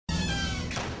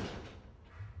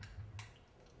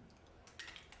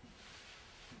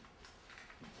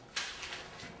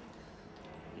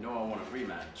know I want a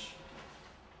rematch.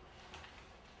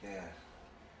 Yeah,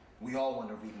 we all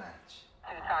want a rematch.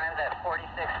 2 times at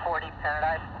 4640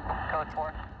 Paradise, code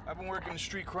 4. I've been working the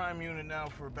street crime unit now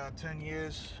for about 10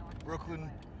 years. Brooklyn,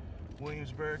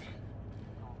 Williamsburg.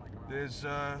 There's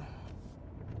a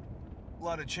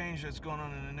lot of change that's going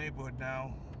on in the neighborhood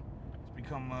now. It's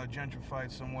become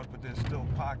gentrified somewhat, but there's still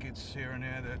pockets here and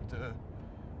there that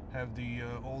have the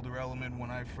older element. When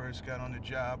I first got on the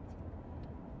job,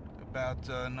 about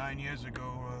 9 years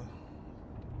ago,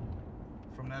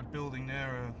 from that building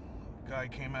there, a guy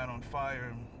came out on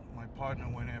fire, and my partner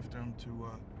went after him to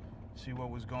see what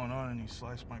was going on, and he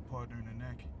sliced my partner in the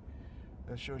neck.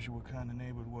 That shows you what kind of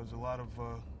neighborhood it was. A lot of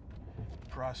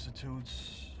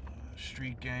prostitutes,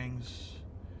 street gangs,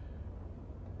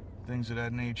 things of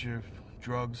that nature,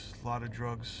 drugs, a lot of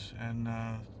drugs, and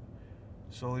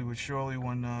slowly but surely,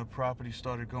 when property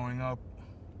started going up,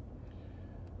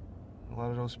 a lot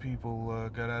of those people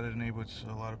got out of the neighborhoods.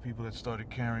 A lot of people that started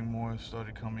caring more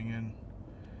started coming in,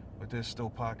 but there's still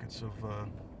pockets of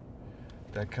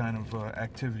that kind of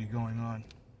activity going on.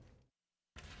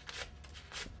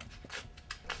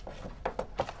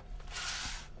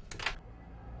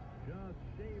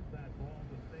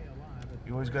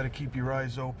 You always got to keep your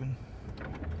eyes open.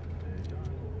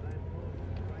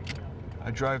 I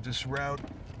drive this route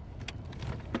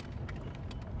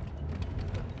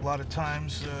a lot of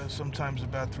times, sometimes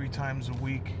about 3 times a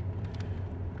week.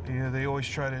 Yeah, they always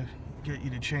try to get you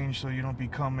to change so you don't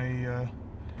become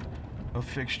a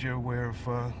fixture where if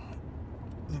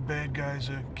the bad guys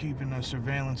are keeping a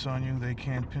surveillance on you, they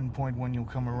can't pinpoint when you'll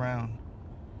come around.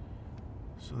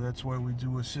 So that's why we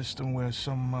do a system where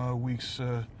some weeks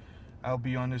I'll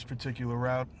be on this particular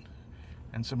route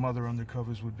and some other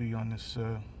undercovers would be on this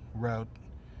route.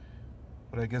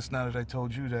 But I guess now that I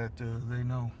told you that, they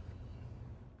know.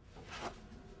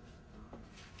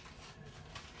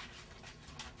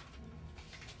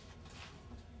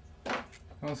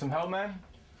 Want some help, man?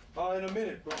 In a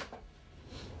minute, bro.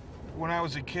 When I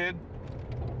was a kid,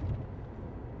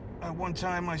 at one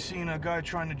time I seen a guy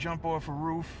trying to jump off a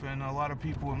roof, and a lot of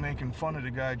people were making fun of the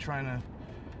guy trying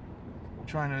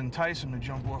to entice him to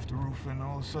jump off the roof. And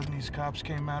all of a sudden, these cops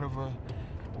came out of a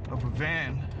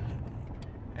van,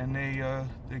 and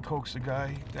they coaxed the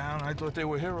guy down. I thought they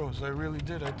were heroes. I really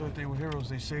did. I thought they were heroes.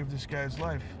 They saved this guy's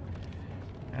life,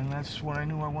 and that's when I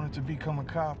knew I wanted to become a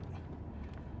cop.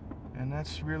 And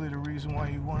that's really the reason why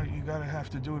you gotta have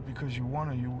to do it, because you want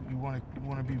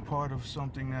to be part of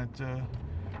something that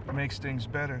makes things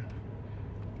better.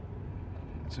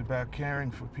 It's about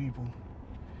caring for people.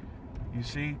 You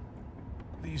see,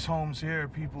 these homes here,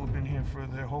 people have been here for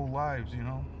their whole lives, you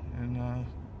know, and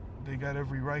they got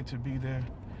every right to be there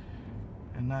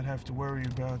and not have to worry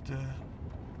about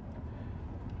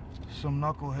some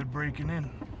knucklehead breaking in.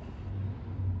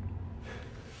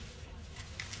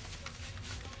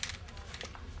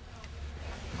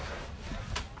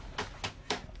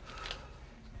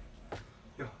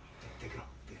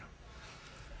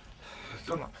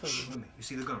 Come on, shh, with me. You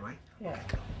see the gun, right? Yeah.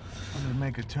 Okay, I'm gonna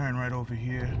make a turn right over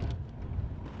here.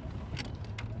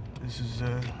 This is,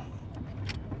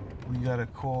 we got a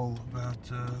call about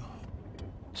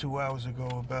 2 hours ago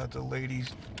about the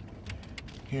ladies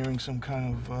hearing some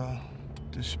kind of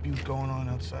dispute going on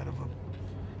outside of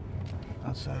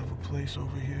a place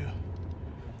over here.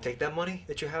 Take that money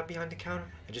that you have behind the counter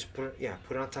and just put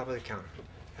it on top of the counter.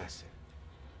 That's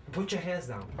it. Put your hands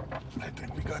down. I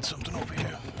think we got something over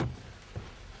here.